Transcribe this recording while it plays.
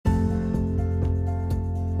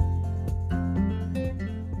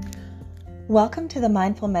Welcome to the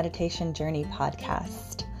Mindful Meditation Journey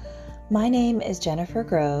podcast. My name is Jennifer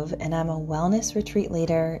Grove, and I'm a wellness retreat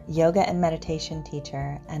leader, yoga and meditation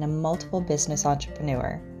teacher, and a multiple business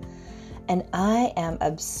entrepreneur. And I am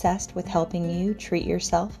obsessed with helping you treat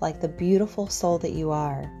yourself like the beautiful soul that you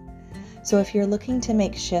are. So if you're looking to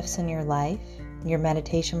make shifts in your life, your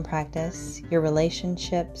meditation practice, your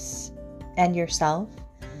relationships, and yourself,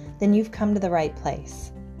 then you've come to the right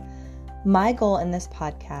place. My goal in this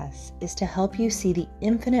podcast is to help you see the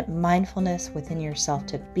infinite mindfulness within yourself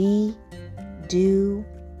to be, do,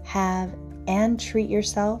 have, and treat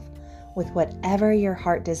yourself with whatever your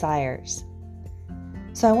heart desires.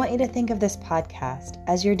 So I want you to think of this podcast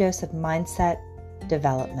as your dose of mindset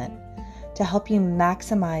development to help you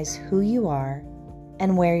maximize who you are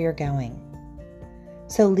and where you're going.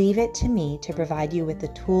 So leave it to me to provide you with the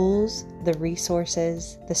tools, the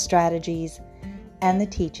resources, the strategies, and the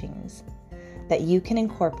teachings that you can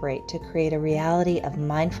incorporate to create a reality of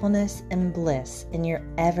mindfulness and bliss in your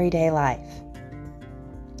everyday life.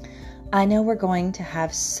 I know we're going to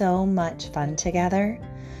have so much fun together,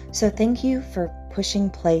 so thank you for pushing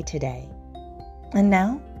play today. And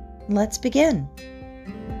now, let's begin.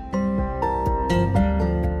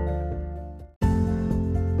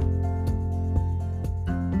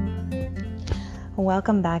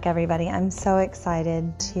 Welcome back, everybody. I'm so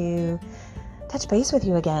excited to touch base with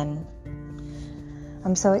you again.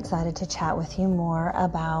 I'm so excited to chat with you more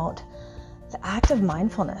about the act of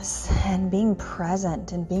mindfulness and being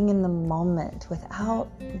present and being in the moment without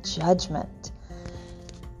judgment.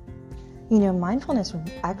 You know, mindfulness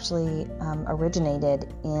actually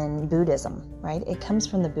originated in Buddhism, right? It comes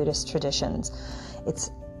from the Buddhist traditions. It's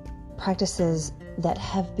practices that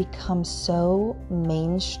have become so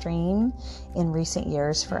mainstream in recent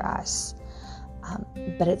years for us.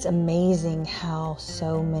 But it's amazing how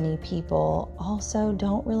so many people also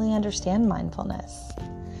don't really understand mindfulness.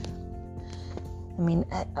 I mean,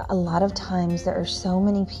 a lot of times there are so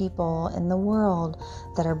many people in the world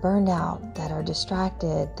that are burned out, that are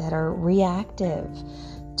distracted, that are reactive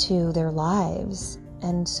to their lives.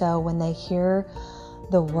 And so when they hear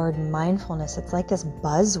the word mindfulness, it's like this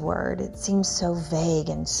buzzword. It seems so vague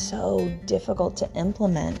and so difficult to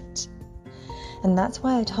implement. And that's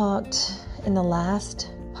why I talked in the last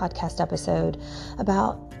podcast episode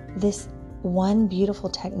about this one beautiful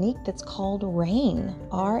technique that's called RAIN,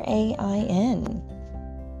 R-A-I-N.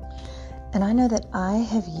 And I know that I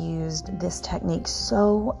have used this technique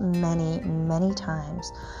so many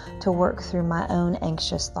times to work through my own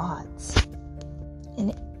anxious thoughts.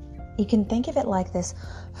 And you can think of it like this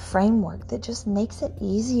framework that just makes it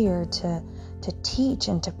easier to teach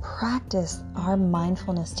and to practice our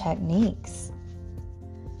mindfulness techniques.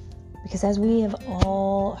 Because as we have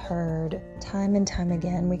all heard time and time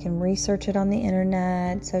again, we can research it on the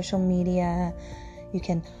internet, social media, you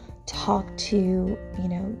can talk to,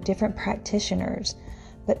 different practitioners.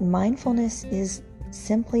 But mindfulness is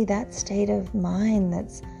simply that state of mind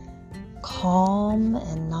that's calm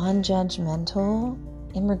and non-judgmental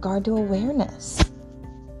in regard to awareness.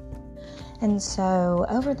 And so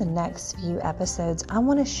over the next few episodes, I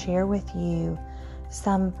want to share with you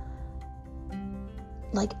some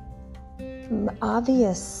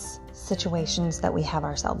obvious situations that we have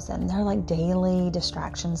ourselves in. They're like daily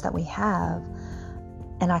distractions that we have.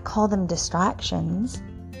 And I call them distractions,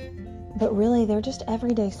 but really they're just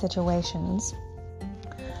everyday situations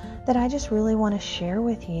that I just really want to share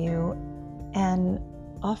with you and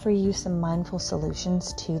offer you some mindful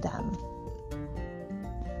solutions to them.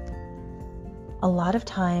 A lot of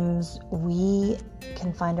times we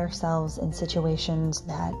can find ourselves in situations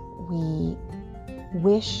that we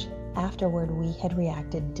wish afterward we had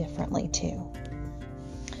reacted differently to.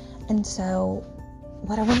 And so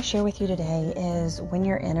what I want to share with you today is when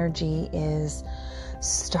your energy is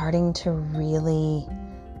starting to really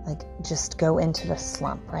just go into the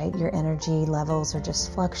slump, right? Your energy levels are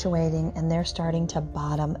just fluctuating and they're starting to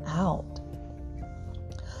bottom out.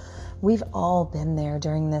 We've all been there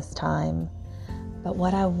during this time. But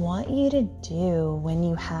what I want you to do when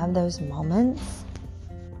you have those moments,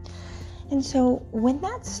 and so when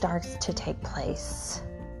that starts to take place,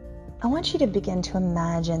 I want you to begin to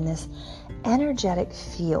imagine this energetic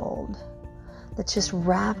field that's just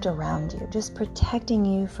wrapped around you, just protecting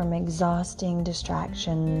you from exhausting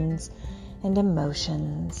distractions and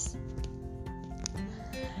emotions.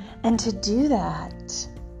 And to do that,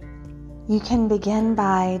 you can begin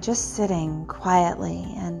by just sitting quietly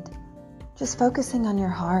and just focusing on your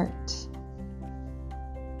heart.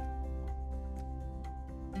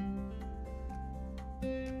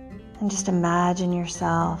 And just imagine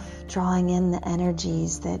yourself drawing in the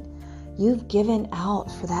energies that you've given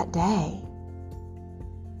out for that day.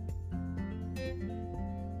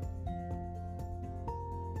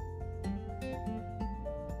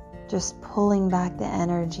 just pulling back the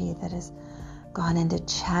energy that has gone into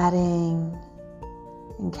chatting,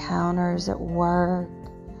 encounters at work,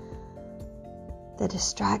 the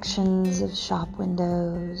distractions of shop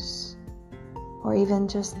windows, or even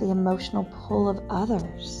just the emotional pull of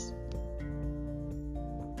others.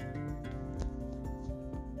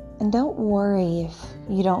 And don't worry if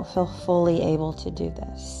you don't feel fully able to do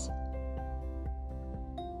this.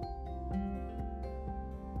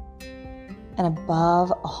 And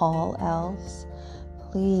above all else,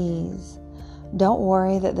 please don't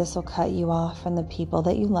worry that this will cut you off from the people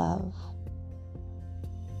that you love.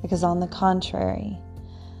 Because on the contrary,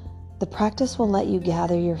 the practice will let you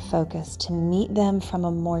gather your focus to meet them from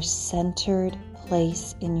a more centered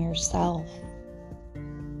place in yourself.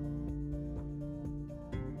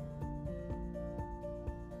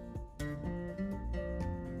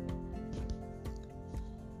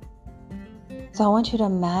 So I want you to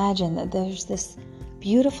imagine that there's this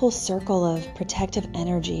beautiful circle of protective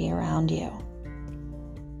energy around you.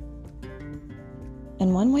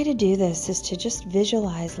 And one way to do this is to just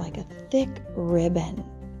visualize like a thick ribbon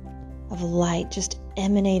of light just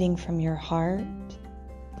emanating from your heart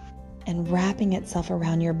and wrapping itself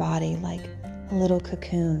around your body like a little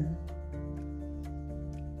cocoon.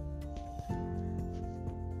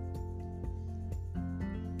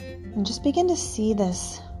 And just begin to see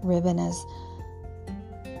this ribbon as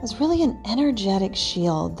really an energetic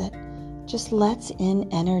shield that just lets in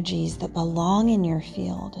energies that belong in your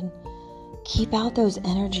field and keep out those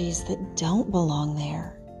energies that don't belong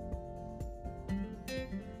there.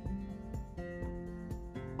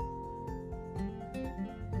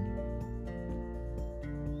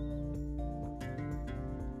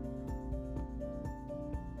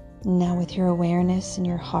 Now with your awareness in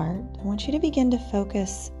your heart, I want you to begin to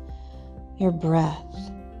focus your breath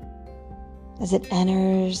as it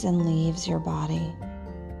enters and leaves your body.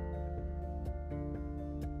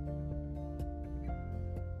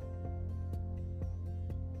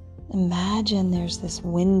 Imagine there's this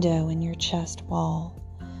window in your chest wall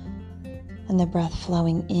and the breath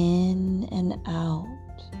flowing in and out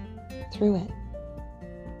through it.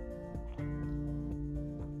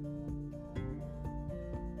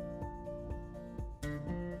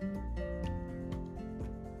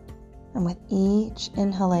 And with each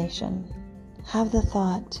inhalation, have the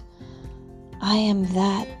thought, I am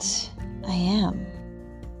that I am.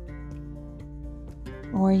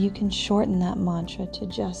 Or you can shorten that mantra to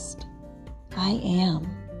just, I am.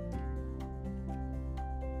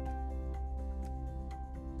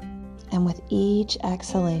 And with each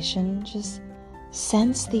exhalation, just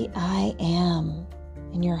sense the I am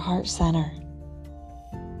in your heart center.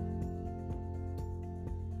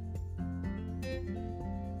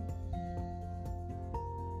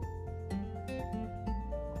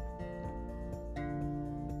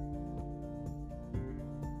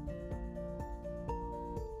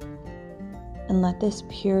 And let this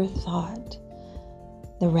pure thought,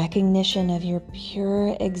 the recognition of your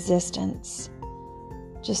pure existence,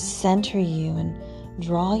 just center you and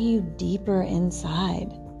draw you deeper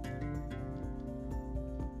inside.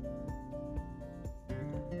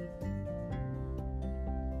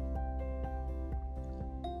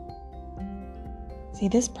 See,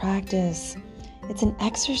 this practice, it's an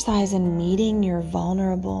exercise in meeting your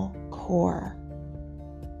vulnerable core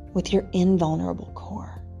with your invulnerable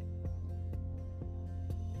core.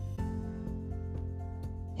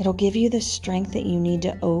 It'll give you the strength that you need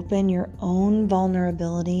to open your own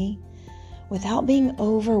vulnerability without being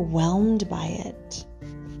overwhelmed by it.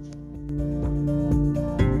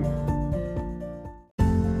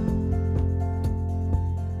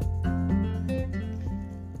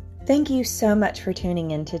 Thank you so much for tuning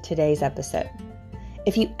into today's episode.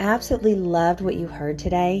 If you absolutely loved what you heard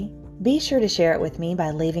today, be sure to share it with me by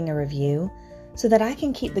leaving a review so that I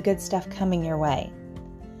can keep the good stuff coming your way.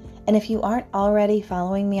 And if you aren't already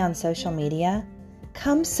following me on social media,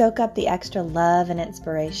 come soak up the extra love and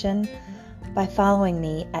inspiration by following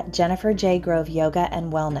me at Jennifer J. Grove Yoga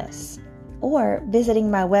and Wellness, or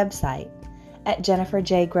visiting my website at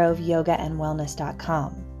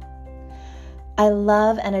jenniferjgroveyogaandwellness.com. I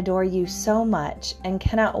love and adore you so much and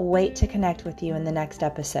cannot wait to connect with you in the next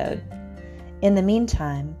episode. In the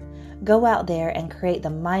meantime, go out there and create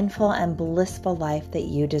the mindful and blissful life that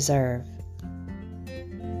you deserve.